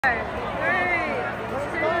3, 2, 1.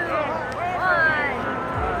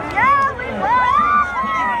 Yeah, we won!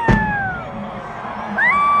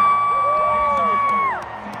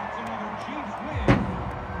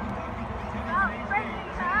 Breaking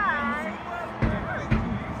time.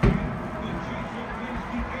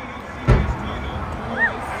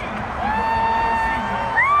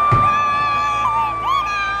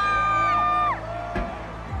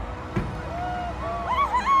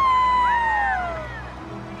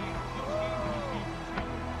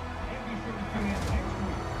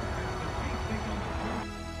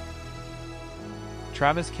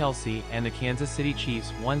 Travis Kelce and the Kansas City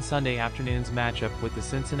Chiefs won Sunday afternoon's matchup with the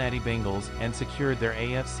Cincinnati Bengals and secured their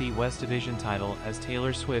AFC West Division title as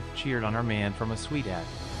Taylor Swift cheered on our man from a suite at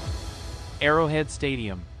Arrowhead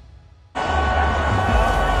Stadium.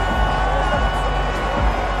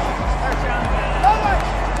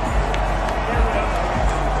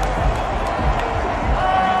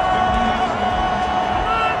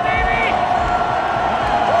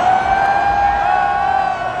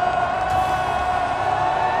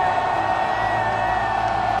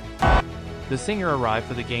 The singer arrived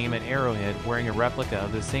for the game at Arrowhead wearing a replica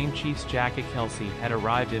of the same Chiefs jacket Kelce had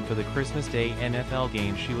arrived in for the Christmas Day NFL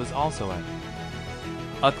game she was also at.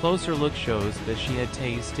 A closer look shows that she had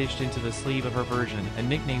Tay stitched into the sleeve of her version, a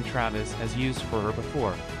nickname Travis has used for her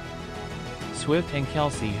before. Swift and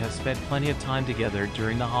Kelce have spent plenty of time together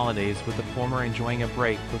during the holidays, with the former enjoying a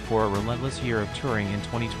break before a relentless year of touring in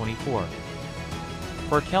 2024.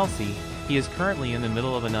 For Kelce, he is currently in the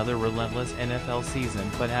middle of another relentless NFL season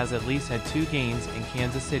but has at least had 2 games in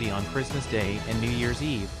Kansas City on Christmas Day and New Year's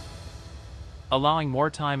Eve, allowing more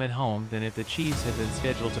time at home than if the Chiefs had been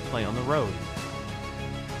scheduled to play on the road.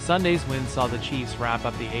 Sunday's win saw the Chiefs wrap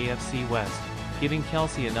up the AFC West, giving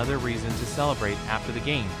Kelce another reason to celebrate after the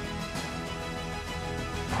game.